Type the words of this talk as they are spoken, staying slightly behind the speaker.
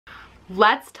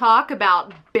let's talk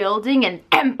about building an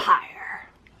empire.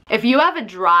 If you have a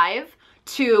drive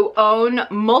to own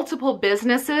multiple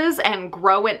businesses and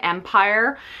grow an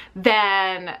empire,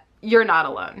 then you're not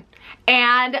alone.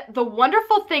 And the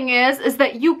wonderful thing is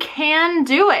that you can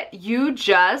do it. You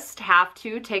just have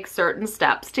to take certain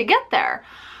steps to get there.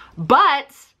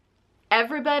 But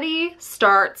everybody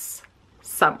starts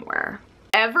somewhere.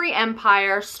 Every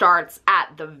empire starts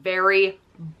at the very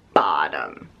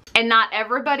bottom. And not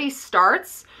everybody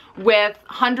starts with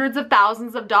hundreds of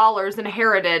thousands of dollars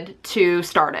inherited to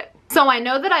start it. So I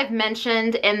know that I've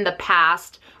mentioned in the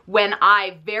past when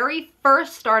I very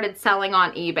first started selling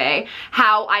on eBay,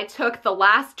 how I took the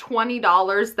last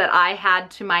 $20 that I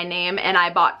had to my name and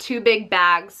I bought 2 big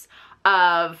bags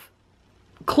of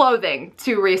clothing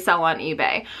to resell on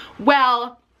eBay.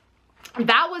 Well,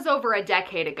 that was over a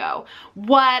decade ago.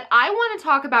 What I want to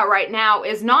talk about right now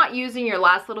is not using your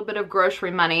last little bit of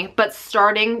grocery money, but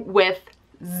starting with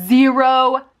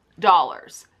 $0.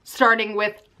 Starting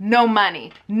with no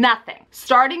money, nothing.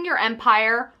 Starting your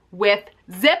empire with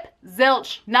zip,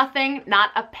 zilch, nothing, not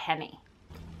a penny.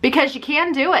 Because you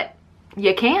can do it.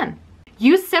 You can.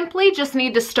 You simply just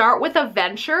need to start with a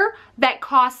venture that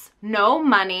costs no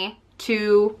money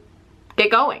to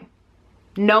get going.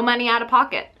 No money out of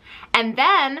pocket. And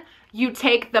then you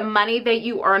take the money that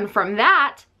you earn from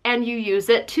that and you use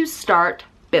it to start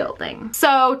building.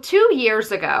 So 2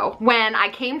 years ago, when I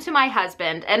came to my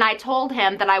husband and I told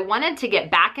him that I wanted to get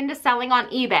back into selling on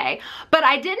eBay, but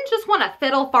I didn't just want to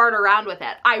fiddle fart around with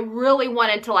it. I really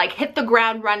wanted to like hit the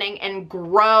ground running and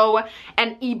grow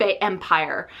an eBay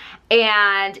empire.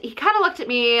 And he kind of looked at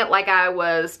me like I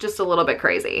was just a little bit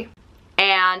crazy.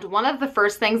 And one of the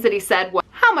first things that he said was,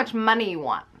 "How much money you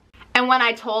want?" And when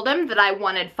I told him that I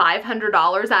wanted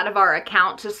 $500 out of our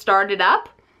account to start it up,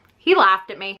 he laughed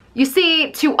at me. You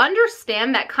see, to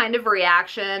understand that kind of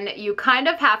reaction, you kind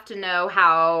of have to know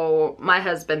how my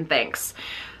husband thinks.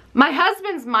 My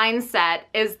husband's mindset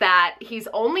is that he's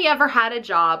only ever had a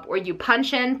job where you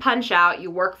punch in, punch out,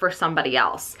 you work for somebody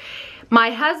else.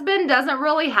 My husband doesn't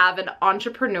really have an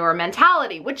entrepreneur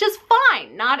mentality, which is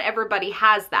fine. Not everybody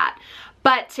has that.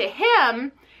 But to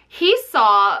him, he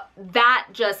saw that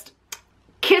just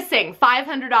kissing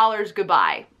 $500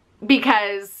 goodbye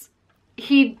because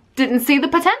he didn't see the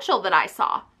potential that I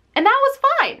saw. And that was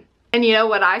fine. And you know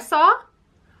what I saw?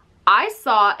 I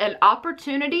saw an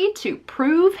opportunity to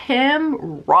prove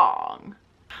him wrong.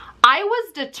 I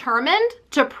was determined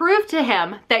to prove to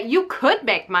him that you could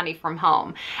make money from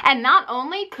home. And not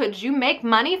only could you make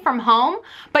money from home,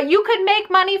 but you could make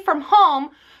money from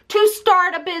home to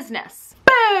start a business.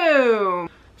 Boom!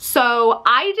 So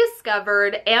I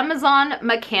discovered Amazon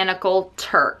Mechanical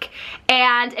Turk.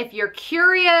 And if you're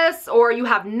curious or you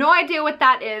have no idea what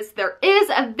that is, there is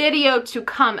a video to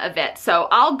come of it. So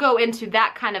I'll go into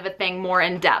that kind of a thing more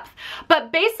in depth.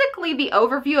 But basically the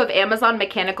overview of Amazon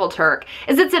Mechanical Turk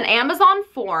is it's an Amazon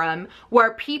forum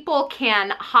where people can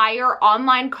hire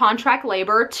online contract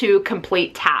labor to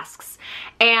complete tasks.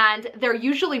 And they're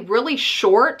usually really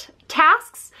short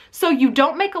tasks. So you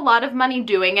don't make a lot of money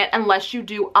doing it unless you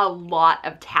do a lot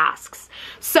of tasks.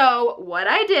 So what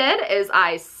I did is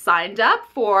I signed up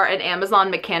for an Amazon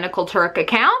Mechanical Turk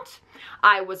account.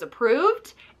 I was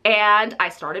approved and I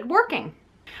started working.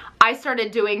 I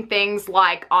started doing things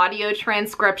like audio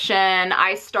transcription.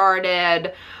 I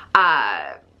started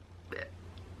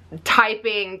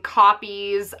typing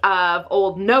copies of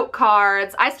old note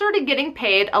cards. I started getting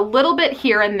paid a little bit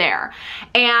here and there.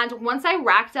 And once I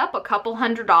racked up a couple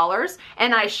 $100s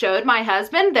and I showed my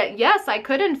husband that yes, I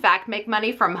could in fact make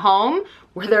money from home,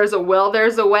 where there's a will,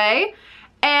 there's a way.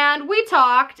 And we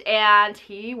talked and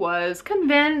he was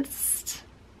convinced.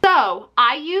 So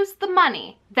I used the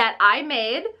money that I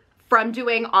made from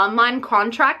doing online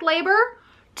contract labor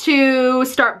to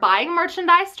start buying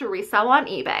merchandise to resell on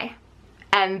eBay.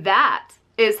 And that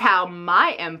is how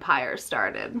my empire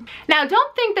started. Now,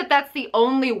 don't think that that's the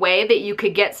only way that you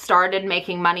could get started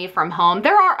making money from home.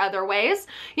 There are other ways.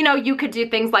 You know, you could do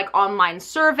things like online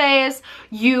surveys.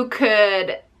 You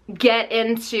could get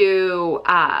into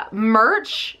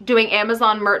merch, doing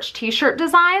Amazon merch t-shirt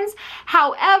designs.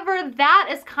 However, that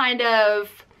is kind of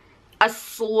a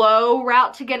slow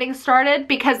route to getting started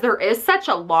because there is such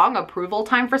a long approval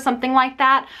time for something like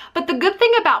that. But the good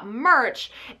thing about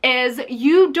merch is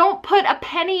you don't put a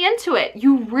penny into it.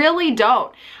 You really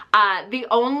don't. The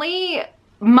only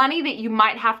money that you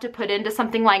might have to put into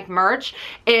something like merch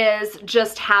is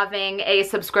just having a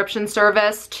subscription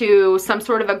service to some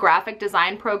sort of a graphic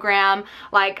design program.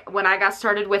 Like when I got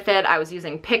started with it, I was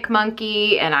using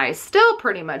PicMonkey, and I still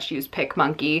pretty much use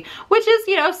PicMonkey, which is,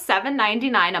 you know,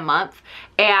 $7.99 a month.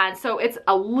 And so it's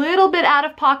a little bit out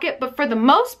of pocket, but for the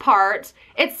most part,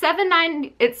 it's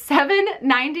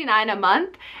 $7.99 a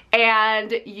month,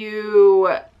 and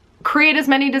you create as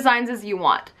many designs as you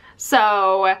want.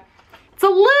 So it's a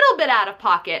little bit out of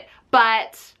pocket,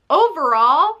 but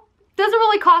overall, doesn't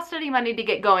really cost any money to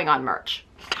get going on merch.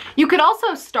 You could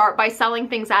also start by selling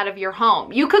things out of your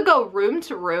home. You could go room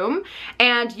to room,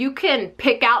 and you can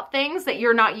pick out things that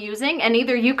you're not using, and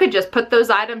either you could just put those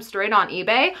items straight on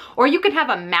eBay, or you could have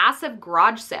a massive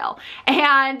garage sale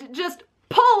and just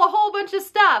pull a whole bunch of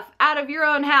stuff out of your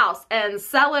own house and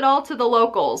sell it all to the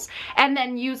locals, and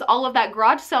then use all of that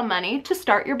garage sale money to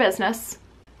start your business.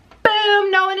 Boom,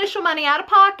 no initial money out of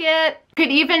pocket. You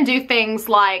could even do things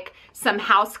like some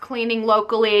house cleaning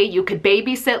locally. You could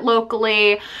babysit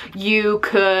locally. You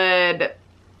could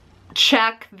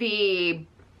check the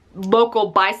local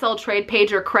buy-sell trade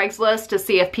page or Craigslist to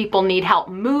see if people need help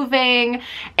moving,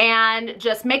 and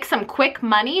just make some quick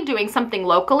money doing something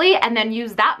locally, and then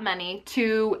use that money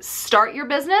to start your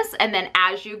business, and then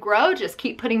as you grow, just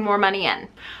keep putting more money in.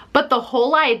 But the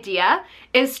whole idea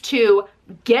is to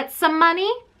get some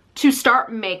money to start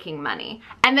making money.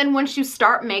 And then once you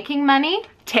start making money,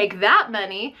 take that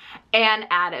money and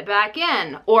add it back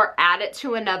in, or add it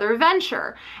to another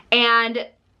venture. And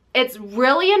it's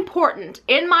really important,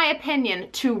 in my opinion,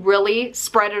 to really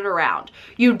spread it around.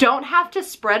 You don't have to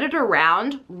spread it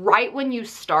around right when you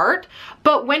start,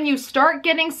 but when you start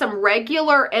getting some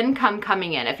regular income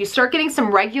coming in, if you start getting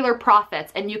some regular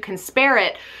profits and you can spare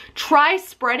it, try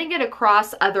spreading it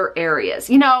across other areas.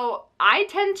 You know, I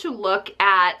tend to look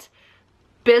at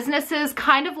businesses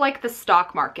kind of like the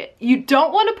stock market. You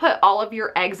don't want to put all of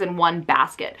your eggs in one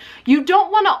basket. You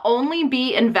don't want to only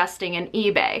be investing in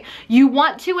eBay. You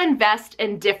want to invest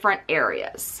in different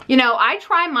areas. You know, I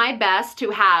try my best to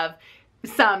have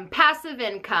some passive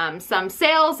income, some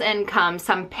sales income,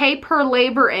 some pay per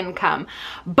labor income.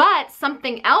 But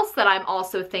something else that I'm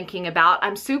also thinking about,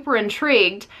 I'm super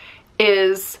intrigued,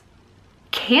 is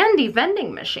candy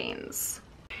vending machines.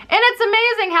 And it's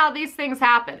amazing how these things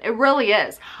happen. It really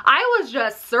is. I was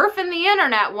just surfing the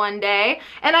internet one day,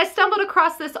 and I stumbled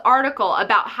across this article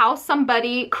about how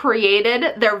somebody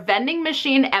created their vending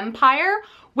machine empire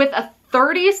with a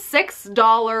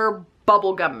 $36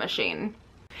 bubblegum machine.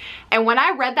 And when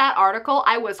I read that article,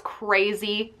 I was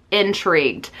crazy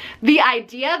intrigued. The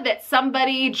idea that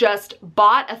somebody just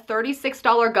bought a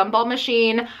 $36 gumball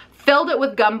machine, filled it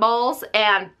with gumballs,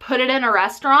 and put it in a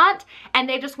restaurant, and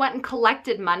they just went and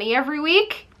collected money every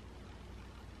week.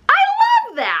 I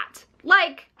love that.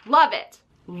 Like, love it.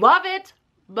 Love it,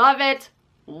 love it,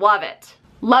 love it.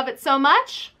 Love it so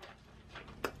much,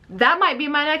 that might be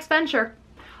my next venture.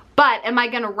 But am I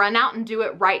gonna run out and do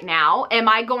it right now? Am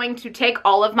I going to take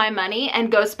all of my money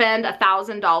and go spend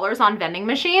 $1,000 on vending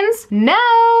machines? No,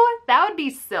 that would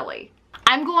be silly.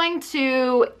 I'm going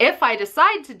to, if I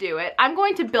decide to do it, I'm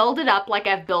going to build it up like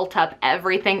I've built up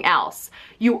everything else.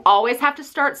 You always have to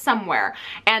start somewhere.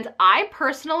 And I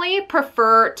personally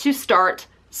prefer to start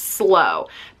slow,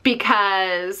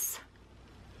 because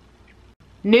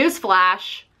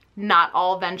newsflash, not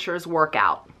all ventures work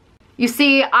out. You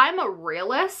see, I'm a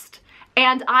realist,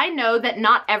 and I know that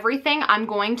not everything I'm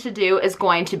going to do is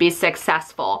going to be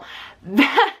successful.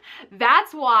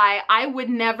 That's why I would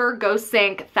never go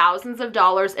sink thousands of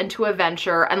dollars into a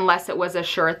venture unless it was a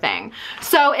sure thing.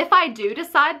 So if I do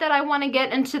decide that I want to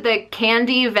get into the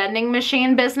candy vending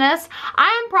machine business,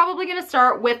 I'm probably going to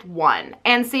start with one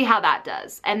and see how that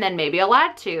does. And then maybe I'll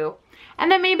add 2.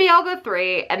 And then maybe I'll go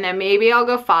 3. And then maybe I'll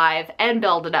go 5 and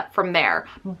build it up from there.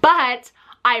 But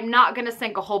I'm not going to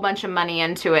sink a whole bunch of money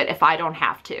into it if I don't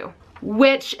have to.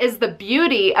 Which is the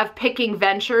beauty of picking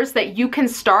ventures, that you can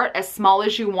start as small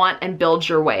as you want and build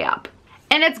your way up.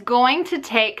 And it's going to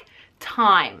take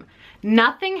time.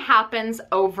 Nothing happens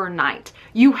overnight.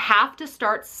 You have to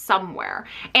start somewhere.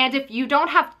 And if you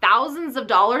don't have thousands of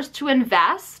dollars to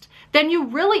invest, then you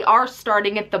really are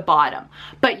starting at the bottom.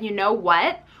 But you know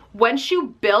what? Once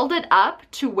you build it up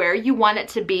to where you want it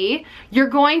to be, you're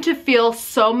going to feel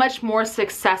so much more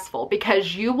successful,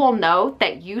 because you will know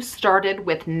that you started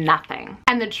with nothing.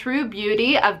 And the true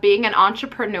beauty of being an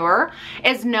entrepreneur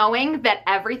is knowing that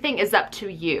everything is up to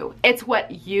you. It's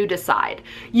what you decide.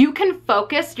 You can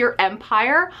focus your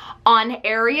empire on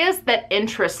areas that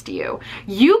interest you.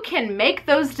 You can make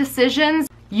those decisions,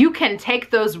 you can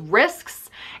take those risks,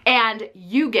 and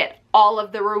you get all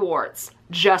of the rewards,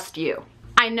 just you.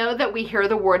 I know that we hear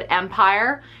the word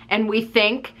empire and we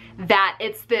think that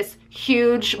it's this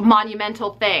huge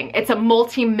monumental thing. It's a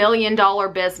multi-million-dollar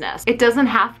business. It doesn't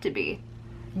have to be.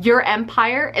 Your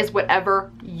empire is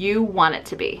whatever you want it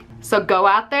to be. So go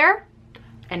out there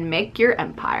and make your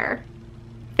empire.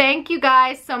 Thank you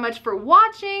guys so much for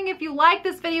watching. If you like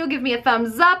this video, give me a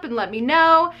thumbs up and let me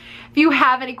know. If you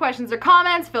have any questions or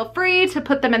comments, feel free to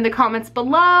put them in the comments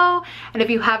below. And if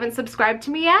you haven't subscribed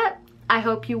to me yet, I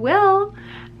hope you will.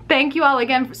 Thank you all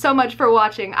again so much for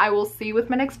watching. I will see you with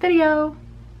my next video.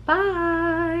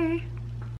 Bye.